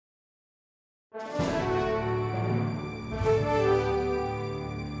People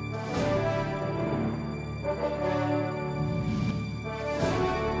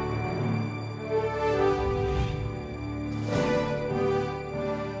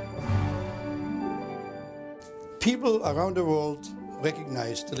around the world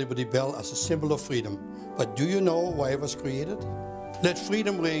recognize the Liberty Bell as a symbol of freedom. But do you know why it was created? Let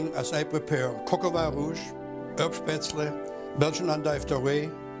freedom ring as I prepare Coq au Vin Rouge, Herb Spaetzle, Belgian Endive Doré,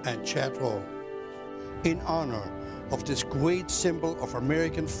 and Shad Roe. In honor of this great symbol of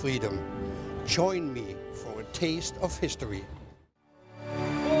American freedom, join me for a taste of history.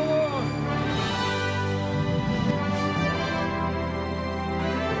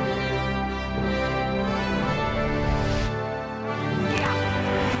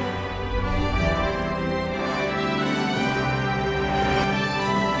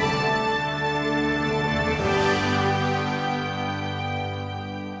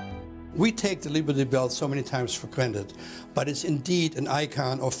 We take the Liberty Bell so many times for granted, but it's indeed an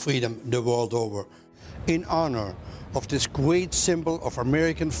icon of freedom the world over. In honor of this great symbol of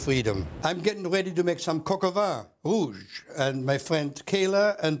American freedom, I'm getting ready to make some Coq au Vin Rouge, and my friend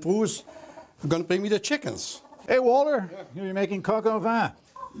Kayla and Bruce are going to bring me the chickens. Hey Walter, you're making Coq au Vin.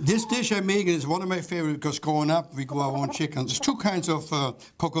 This dish I'm making is one of my favorites because growing up we grow our own chickens. There's two kinds of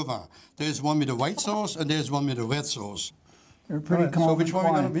Coq au Vin. There's one with the white sauce and there's one with the red sauce. You're pretty calm. So which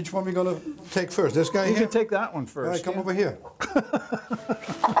one we gonna take first? This guy here? You can take that one first. All right, come over here.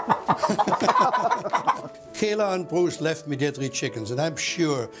 Kayla and Bruce left me their 3 chickens, and I'm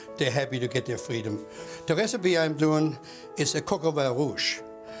sure they're happy to get their freedom. The recipe I'm doing is a Coq au Vin Rouge,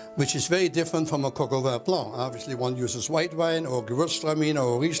 which is very different from a Coq au Vin Blanc. Obviously, one uses white wine or Gewürztraminer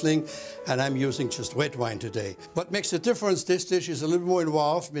or Riesling, and I'm using just red wine today. What makes the difference, this dish is a little more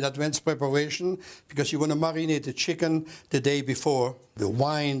involved with advanced preparation because you want to marinate the chicken the day before. The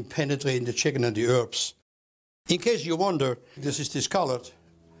wine penetrating the chicken and the herbs. In case you wonder, this is discolored.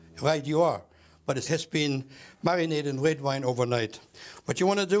 Right, you are. But it has been marinated in red wine overnight. What you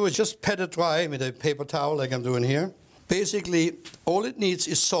want to do is just pat it dry with a paper towel like I'm doing here. Basically, all it needs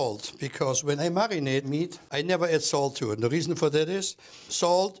is salt, because when I marinate meat, I never add salt to it. And the reason for that is,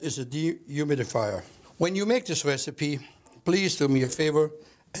 salt is a dehumidifier. When you make this recipe, please do me a favor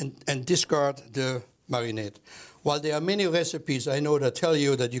and discard the marinade. While there are many recipes I know that tell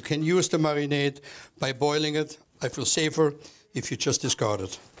you that you can use the marinade by boiling it, I feel safer if you just discard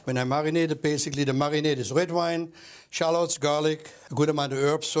it. When I marinate it, basically the marinade is red wine, shallots, garlic, a good amount of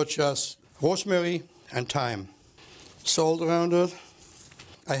herbs such as rosemary and thyme. Salt around it.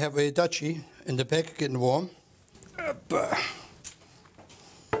 I have a Dutchie in the back getting warm. Add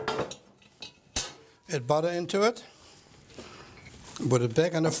butter into it. Put it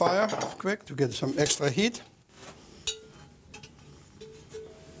back on the fire quick to get some extra heat.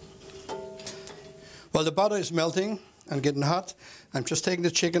 While the butter is melting and getting hot, I'm just taking the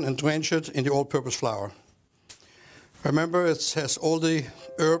chicken and drench it in the all-purpose flour. Remember, it has all the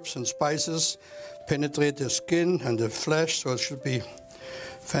herbs and spices penetrate the skin and the flesh, so it should be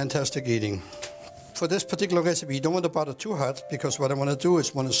fantastic eating. For this particular recipe, you don't want the butter too hot, because what I want to do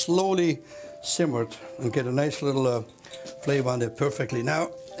is want to slowly simmer it and get a nice little flavor on it perfectly. Now,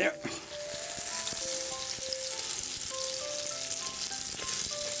 there.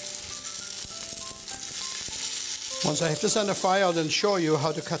 Once I have this on the fire, I'll then show you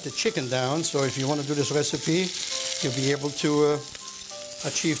how to cut the chicken down. So if you want to do this recipe, you'll be able to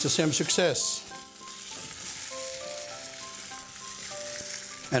achieve the same success.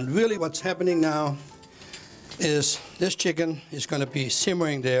 And really what's happening now is this chicken is going to be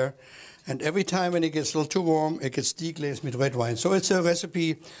simmering there, and every time when it gets a little too warm, it gets deglazed with red wine. So it's a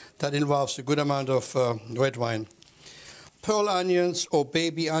recipe that involves a good amount of red wine. Pearl onions or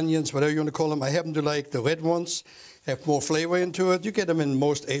baby onions, whatever you want to call them, I happen to like the red ones, have more flavor into it. You get them in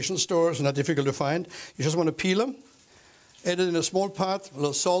most Asian stores, not difficult to find. You just want to peel them, add it in a small pot, a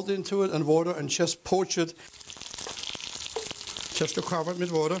little salt into it and water, and just poach it. Just to cover it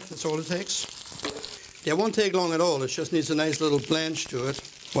with water, that's all it takes. It won't take long at all, it just needs a nice little blanch to it.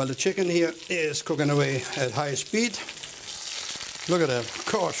 While the chicken here is cooking away at high speed. Look at that,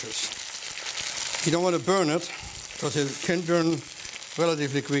 gorgeous. You don't want to burn it, because it can burn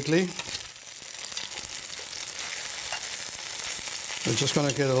relatively quickly. We're just going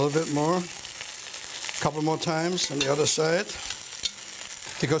to get a little bit more, a couple more times on the other side,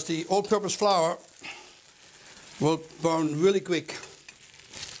 because the all-purpose flour will burn really quick.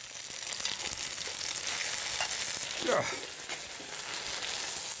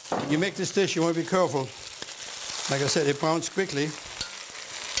 You make this dish, you want to be careful. Like I said, it browns quickly,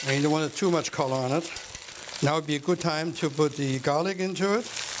 and you don't want too much color on it. Now would be a good time to put the garlic into it.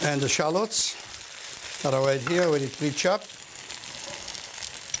 And the shallots that are right here, already pre-chopped.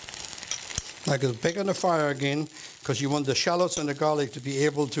 I go back on the fire again because you want the shallots and the garlic to be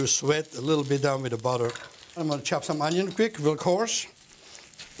able to sweat a little bit down with the butter. I'm going to chop some onion quick, real coarse.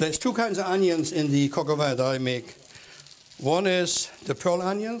 There's two kinds of onions in the coq au vin that I make. One is the pearl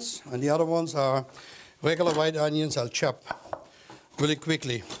onions, and the other ones are regular white onions I'll chop really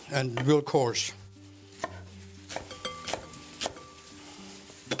quickly and real coarse.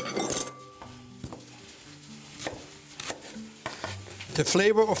 The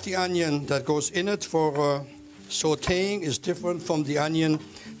flavor of the onion that goes in it for sautéing is different from the onion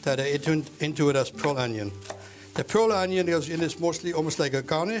that I add into it as pearl onion. The pearl onion goes in is mostly almost like a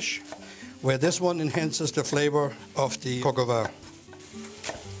garnish, where this one enhances the flavor of the coq au vin.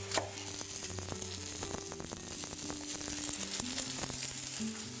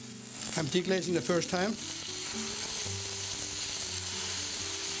 I'm deglazing the first time.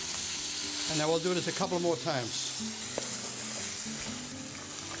 And I will do this a couple more times.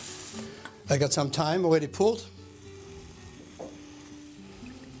 I got some thyme already pulled.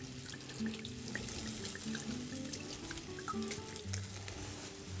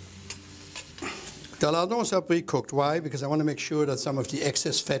 The lardons are pre-cooked. Why? Because I want to make sure that some of the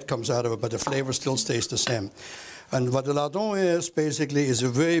excess fat comes out of it, but the flavor still stays the same. And what the lardon is, basically, is a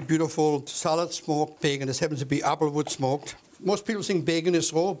very beautiful solid smoked bacon. This happens to be applewood smoked. Most people think bacon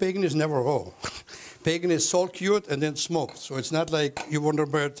is raw. Bacon is never raw. Bacon is salt cured and then smoked. So it's not like you wonder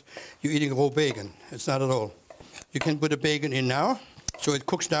about you eating raw bacon. It's not at all. You can put the bacon in now, so it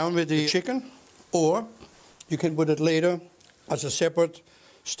cooks down with the chicken, or you can put it later as a separate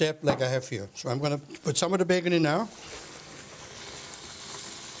step like I have here. So I'm going to put some of the bacon in now.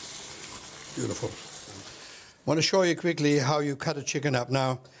 Beautiful. I want to show you quickly how you cut a chicken up.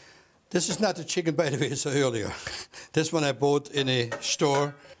 Now, this is not the chicken, by the way, it's earlier. This one I bought in a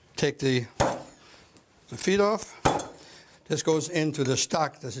store. Take the feet off. This goes into the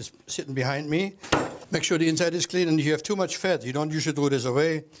stock that is sitting behind me. Make sure the inside is clean, and if you have too much fat, you don't usually throw this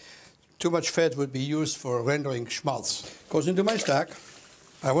away. Too much fat would be used for rendering schmaltz. Goes into my stock.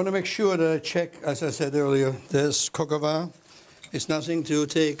 I want to make sure that I check, as I said earlier, this coq au vin is nothing to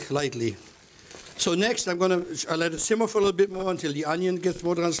take lightly. So next I'll let it simmer for a little bit more until the onion gets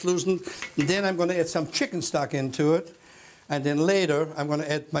more translucent. And then I'm going to add some chicken stock into it. And then later I'm going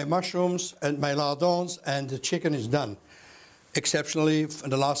to add my mushrooms and my lardons, and the chicken is done. Exceptionally, in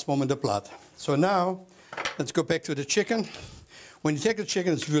the last moment, the blood. So now let's go back to the chicken. When you take the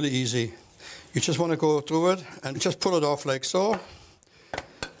chicken, it's really easy. You just want to go through it and just pull it off like so.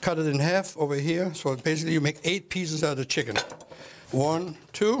 Cut it in half over here. So basically you make 8 pieces out of the chicken. 1,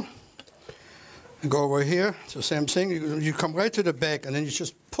 2. And go over here. It's the same thing. You come right to the back and then you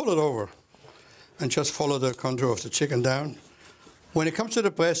just pull it over and just follow the contour of the chicken down. When it comes to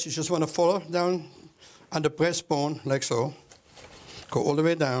the breast, you just want to follow down on the breastbone like so. Go all the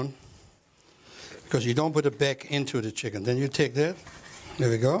way down, because you don't put it back into the chicken. Then you take that. There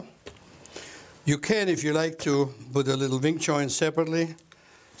we go. You can, if you like, to put a little wing joint separately.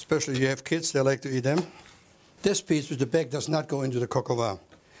 Especially if you have kids, they like to eat them. This piece with the back does not go into the coq au vin.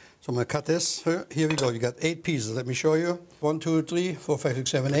 So I'm going to cut this. Here we go. You got 8 pieces. Let me show you. 1, 2, 3, 4, 5, 6,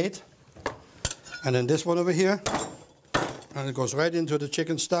 7, 8. And then this one over here. And it goes right into the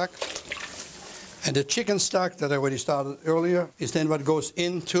chicken stock. And the chicken stock that I already started earlier is then what goes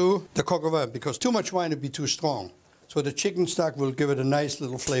into the coq au vin, because too much wine would be too strong. So the chicken stock will give it a nice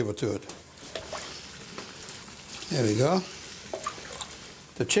little flavor to it. There we go.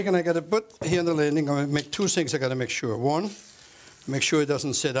 The chicken I got to put here on the landing. I'm going to make 2 things I got to make sure. 1, make sure it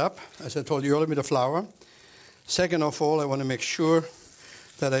doesn't sit up, as I told you earlier with the flour. Second of all, I want to make sure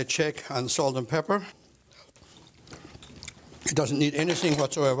that I check on salt and pepper. It doesn't need anything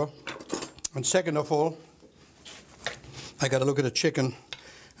whatsoever. And second of all, I got to look at the chicken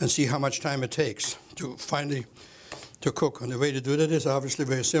and see how much time it takes to finally cook. And the way to do that is obviously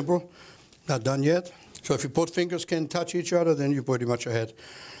very simple. Not done yet. So if your both fingers can touch each other, then you're pretty much ahead.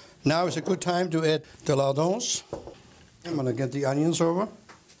 Now is a good time to add the lardons. I'm going to get the onions over.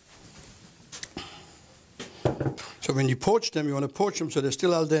 So when you poach them, you want to poach them so they're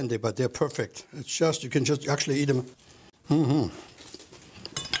still al dente, but they're perfect. It's just, you can just actually eat them.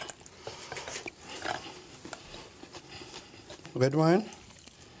 Red wine.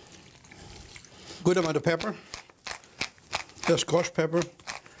 Good amount of pepper. Just crushed pepper.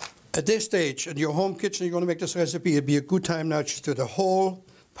 At this stage, in your home kitchen, you're going to make this recipe, it'd be a good time now just to the whole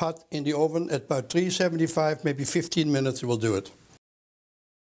pot in the oven at about 375, maybe 15 minutes, will do it.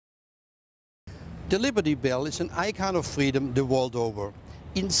 The Liberty Bell is an icon of freedom the world over.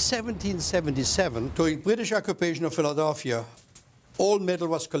 In 1777, during British occupation of Philadelphia, All metal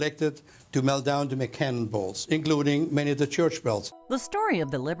was collected to melt down to make cannonballs, including many of the church bells. The story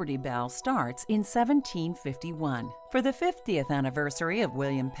of the Liberty Bell starts in 1751. For the 50th anniversary of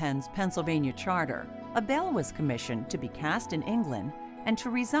William Penn's Pennsylvania Charter, a bell was commissioned to be cast in England and to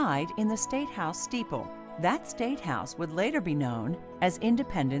reside in the State House steeple. That State House would later be known as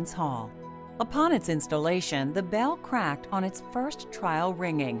Independence Hall. Upon its installation, the bell cracked on its first trial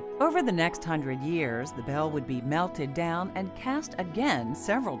ringing. Over the next 100 years, the bell would be melted down and cast again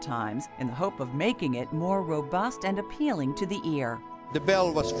several times in the hope of making it more robust and appealing to the ear. The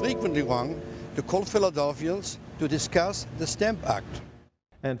bell was frequently rung to call Philadelphians to discuss the Stamp Act.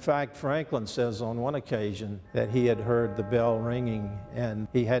 In fact, Franklin says on one occasion that he had heard the bell ringing and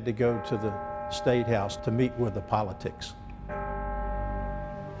he had to go to the State House to meet with the politics.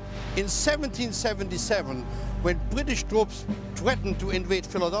 In 1777, when British troops threatened to invade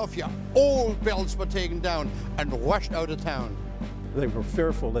Philadelphia, all bells were taken down and rushed out of town. They were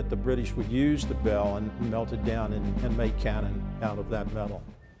fearful that the British would use the bell and melt it down and make cannon out of that metal.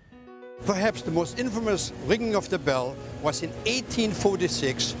 Perhaps the most infamous ringing of the bell was in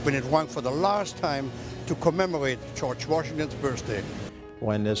 1846, when it rang for the last time to commemorate George Washington's birthday.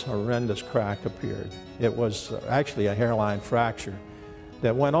 When this horrendous crack appeared, it was actually a hairline fracture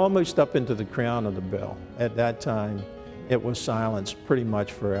that went almost up into the crown of the bell. At that time, it was silenced pretty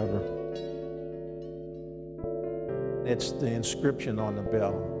much forever. It's the inscription on the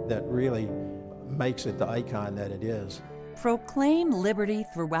bell that really makes it the icon that it is. Proclaim liberty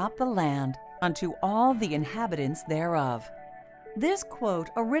throughout the land unto all the inhabitants thereof. This quote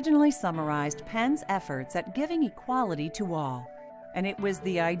originally summarized Penn's efforts at giving equality to all, and it was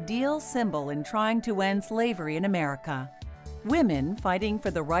the ideal symbol in trying to end slavery in America. Women fighting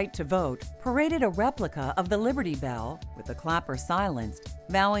for the right to vote paraded a replica of the Liberty Bell with the clapper silenced,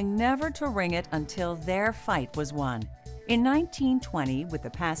 vowing never to ring it until their fight was won. In 1920, with the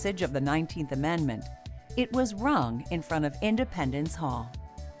passage of the 19th Amendment, it was rung in front of Independence Hall.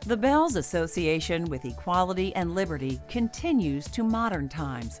 The bell's association with equality and liberty continues to modern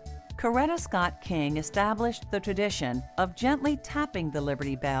times. Coretta Scott King established the tradition of gently tapping the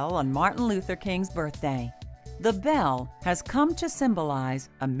Liberty Bell on Martin Luther King's birthday. The bell has come to symbolize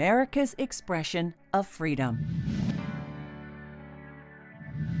America's expression of freedom.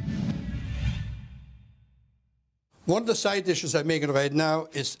 One of the side dishes I'm making right now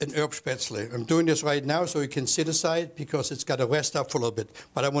is an Herb Spaetzle. I'm doing this right now so you can sit aside because it's got to rest up for a little bit,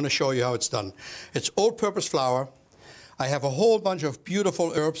 but I want to show you how it's done. It's all-purpose flour. I have a whole bunch of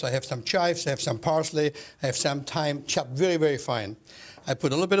beautiful herbs. I have some chives, I have some parsley, I have some thyme chopped very, very fine. I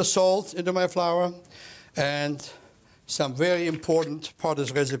put a little bit of salt into my flour, and some very important part of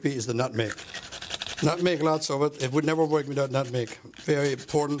this recipe is the nutmeg. Nutmeg, lots of it. It would never work without nutmeg. Very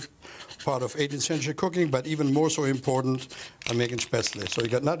important part of 18th century cooking, but even more so important I'm making Spaetzle. So you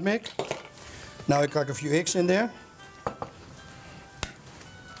got nutmeg. Now I crack a few eggs in there.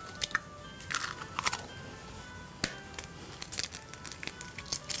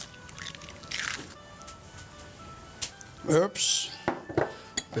 Herbs,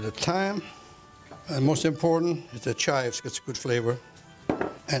 bit of thyme, and most important is the chives, gets good flavor.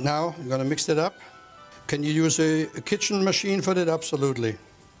 And now I'm going to mix it up. Can you use a kitchen machine for that? Absolutely.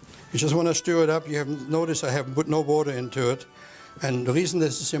 You just want to stir it up. You haven't noticed I haven't put no water into it. And the reason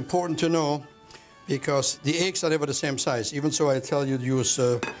this is important to know, because the eggs are never the same size. Even so I tell you to use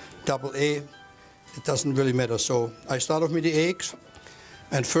double A, it doesn't really matter. So I start off with the eggs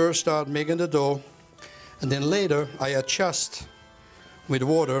and first start making the dough. And then later I adjust with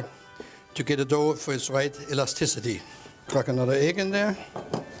water to get the dough for its right elasticity. Crack another egg in there.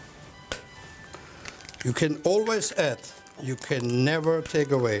 You can always add. You can never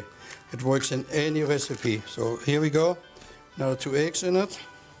take away. It works in any recipe. So here we go. Another 2 eggs in it.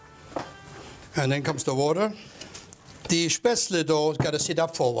 And then comes the water. The Spaetzle dough has got to sit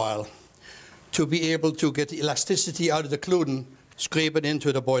up for a while to be able to get the elasticity out of the gluten, scrape it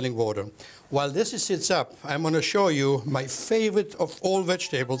into the boiling water. While this sits up, I'm going to show you my favorite of all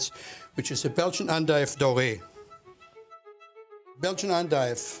vegetables, which is a Belgian endive doré. Belgian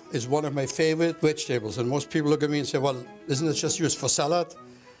endive is one of my favorite vegetables, and most people look at me and say, well, isn't it just used for salad?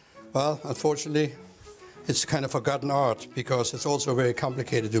 Well, unfortunately, it's kind of forgotten art because it's also very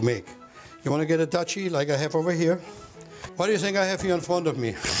complicated to make. You want to get a duchy like I have over here? What do you think I have here in front of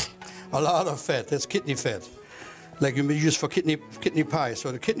me? A lot of fat. That's kidney fat, like you use for kidney pie.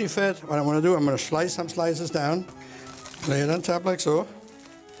 So the kidney fat, what I want to do, I'm going to slice some slices down, lay it on top like so,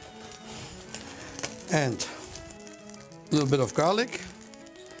 and a little bit of garlic,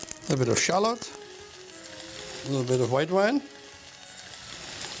 a little bit of shallot, a little bit of white wine.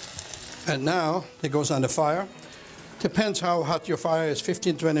 And now it goes on the fire. Depends how hot your fire is.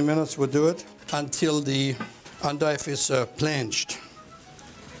 15-20 minutes will do it until the endive is blanched.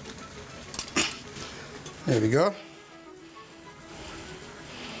 There we go.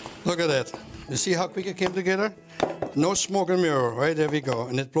 Look at that. You see how quick it came together? No smoke and mirror, right? There we go.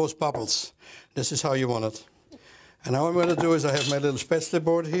 And it blows bubbles. This is how you want it. And now what I'm going to do is I have my little Spaetzle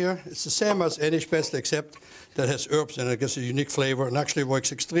board here. It's the same as any Spaetzle except that has herbs in it. It gives a unique flavor and actually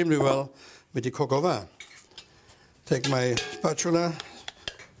works extremely well with the coq au vin. Take my spatula,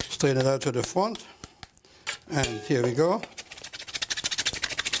 straighten it out to the front, and here we go.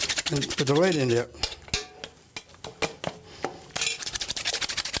 And put it right in there.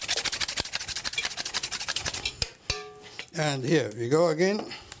 And here we go again.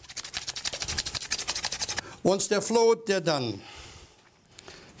 Once they're flowed, they're done.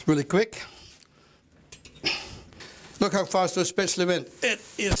 It's really quick. Look how fast those Spaetzle went. It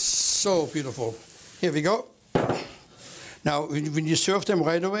is so beautiful. Here we go. Now, when you serve them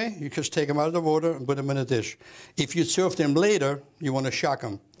right away, you just take them out of the water and put them in a dish. If you serve them later, you want to shock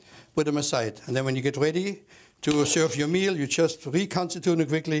them. Put them aside. And then when you get ready to serve your meal, you just reconstitute it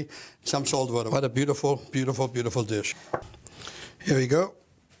quickly, some salt water. What a beautiful, beautiful, beautiful dish. Here we go.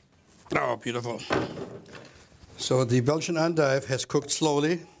 Oh, beautiful. So the Belgian endive has cooked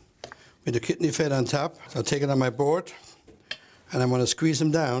slowly with the kidney fat on top. So I'll take it on my board and I'm going to squeeze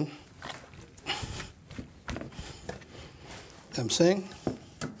them down. I'm saying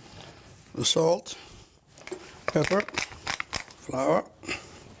the salt, pepper, flour.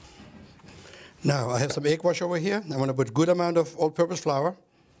 Now I have some egg wash over here. I'm going to put a good amount of all-purpose flour.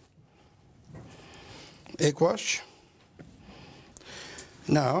 Egg wash.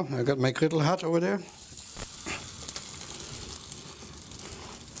 Now I got my griddle hot over there.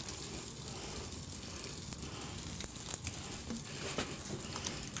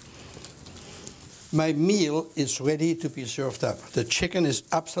 My meal is ready to be served up. The chicken is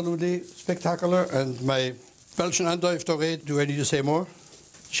absolutely spectacular, and my Belgian endive doré, do I need to say more?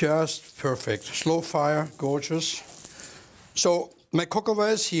 Just perfect. Slow fire, gorgeous. So my coq au vin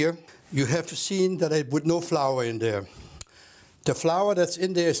is here. You have seen that I put no flour in there. The flour that's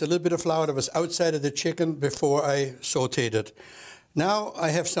in there is a little bit of flour that was outside of the chicken before I sautéed it. Now I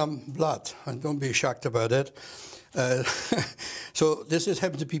have some blood, and don't be shocked about that. So this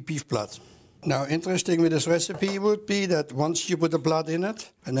happens to be beef blood. Now, interesting with this recipe would be that once you put the blood in it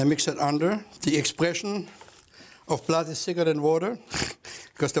and then mix it under, the expression of blood is thicker than water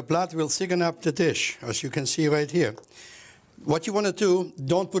because the blood will thicken up the dish, as you can see right here. What you want to do,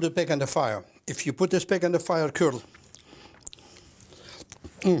 don't put it back on the fire. If you put this back on the fire, it'll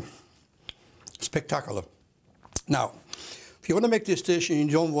curdle. Spectacular. Now, if you want to make this dish and you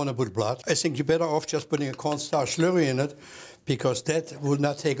don't want to put blood, I think you're better off just putting a cornstarch slurry in it, because that will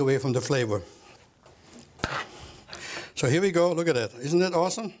not take away from the flavor. So here we go, look at that. Isn't that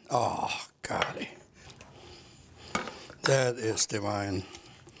awesome? Oh, golly. That is divine.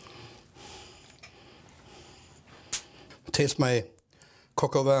 Taste my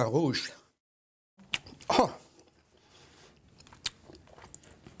coq au vin rouge. Oh.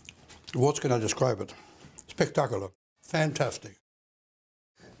 Words can I describe it? Spectacular. Fantastic.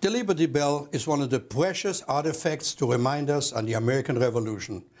 The Liberty Bell is one of the precious artifacts to remind us on the American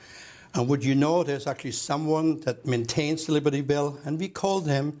Revolution. And would you know there's actually someone that maintains the Liberty Bell, and we call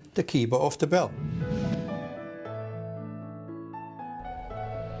him the keeper of the bell.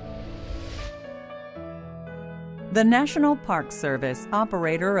 The National Park Service,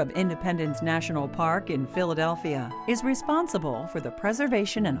 operator of Independence National Park in Philadelphia, is responsible for the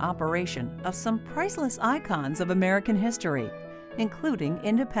preservation and operation of some priceless icons of American history, including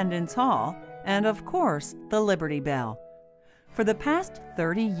Independence Hall and, of course, the Liberty Bell. For the past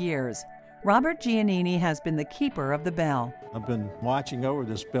 30 years, Robert Giannini has been the keeper of the bell. I've been watching over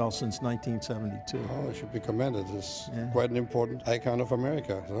this bell since 1972. Oh, it should be commended. It's quite an important icon of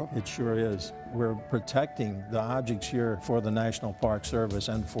America. So. It sure is. We're protecting the objects here for the National Park Service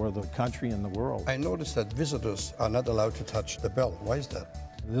and for the country and the world. I noticed that visitors are not allowed to touch the bell. Why is that?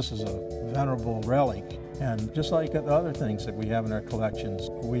 This is a venerable relic, and just like the other things that we have in our collections,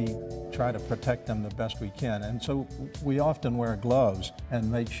 we try to protect them the best we can. And so we often wear gloves and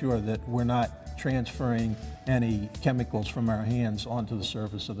make sure that we're not transferring any chemicals from our hands onto the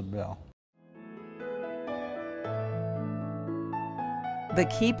surface of the bell. The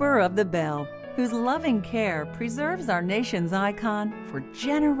keeper of the bell, whose loving care preserves our nation's icon for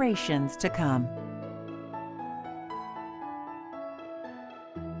generations to come.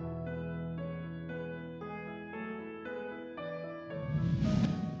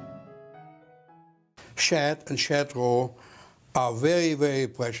 Shad and Shad Roe are very, very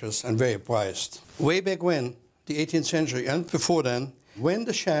precious and very prized. Way back when, the 18th century and before then, when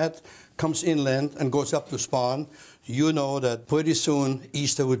the shad comes inland and goes up to spawn, you know that pretty soon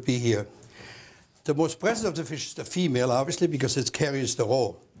Easter would be here. The most present of the fish is the female, obviously, because it carries the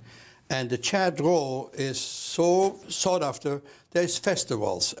roe. And the Shad Roe is so sought after. There's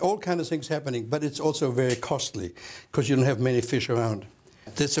festivals, all kinds of things happening, but it's also very costly because you don't have many fish around.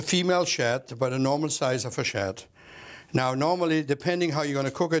 There's a female shad, about a normal size of a shad. Now, normally, depending how you're going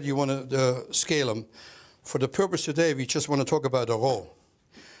to cook it, you want to scale them. For the purpose today, we just want to talk about the roe.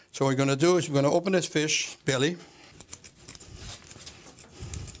 So what we're going to do is we're going to open this fish belly.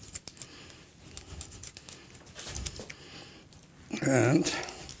 And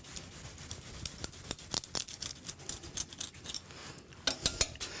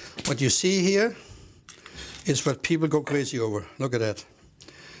what you see here is what people go crazy over. Look at that.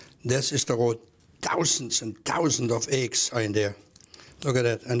 This is the roe. Thousands and thousands of eggs are in there. Look at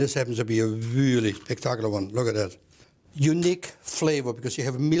that. And this happens to be a really spectacular one. Look at that. Unique flavor because you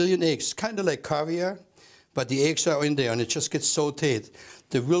have a million eggs. Kind of like caviar, but the eggs are in there and it just gets sautéed.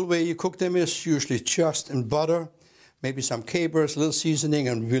 The real way you cook them is usually just in butter, maybe some capers, a little seasoning,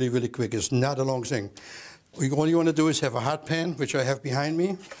 and really, really quick. It's not a long thing. All you want to do is have a hot pan, which I have behind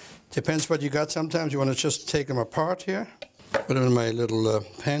me. Depends what you got. Sometimes you want to just take them apart here. Put them in my little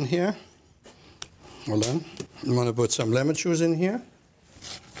pan here. Hold on. You want to put some lemon juice in here.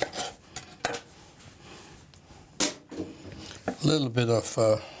 A little bit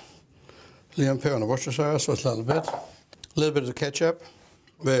of Leon Perrin and Worcestershire sauce, a little bit. A little bit of ketchup,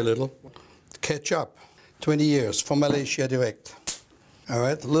 very little. Ketchup, 20 years, from Malaysia direct. All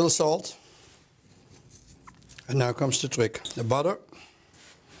right, a little salt. And now comes the trick. The butter.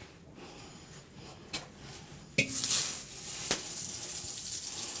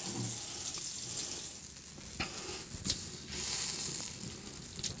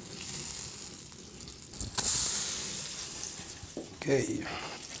 Okay,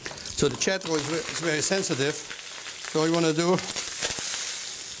 so the Shad Roe is very sensitive. So all you want to do,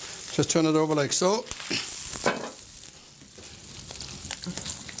 just turn it over like so.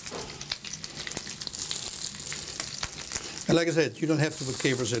 And like I said, you don't have to put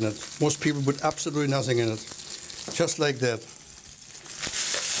capers in it. Most people put absolutely nothing in it. Just like that.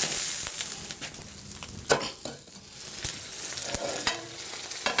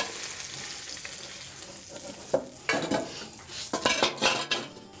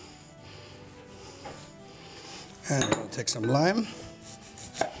 And I'm going to take some lime.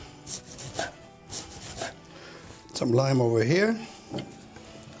 Some lime over here.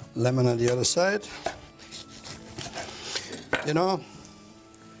 Lemon on the other side. You know,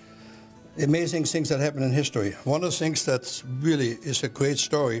 amazing things that happen in history. One of the things that really is a great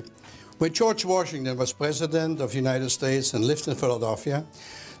story, when George Washington was president of the United States and lived in Philadelphia,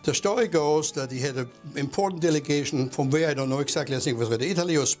 the story goes that he had an important delegation from where, I don't know exactly, I think it was either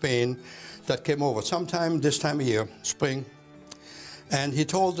Italy or Spain, that came over sometime this time of year, spring. And he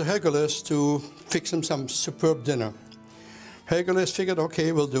told Hercules to fix him some superb dinner. Hercules figured,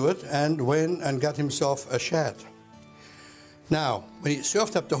 okay, we'll do it, and went and got himself a shad. Now, when he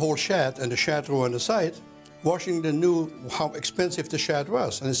served up the whole shad and the Shad Roe on the side, Washington knew how expensive the shad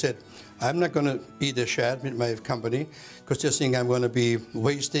was. And he said, I'm not going to eat the shad with my company because they think I'm going to be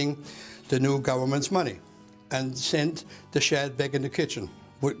wasting the new government's money. And sent the shad back in the kitchen.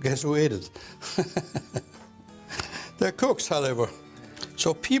 Guess who ate it? They're cooks, however.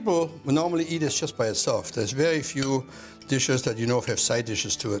 So people normally eat this just by itself. There's very few dishes that you know have side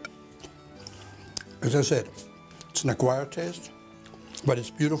dishes to it. As I said, it's an acquired taste, but it's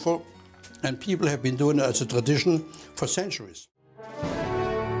beautiful, and people have been doing it as a tradition for centuries.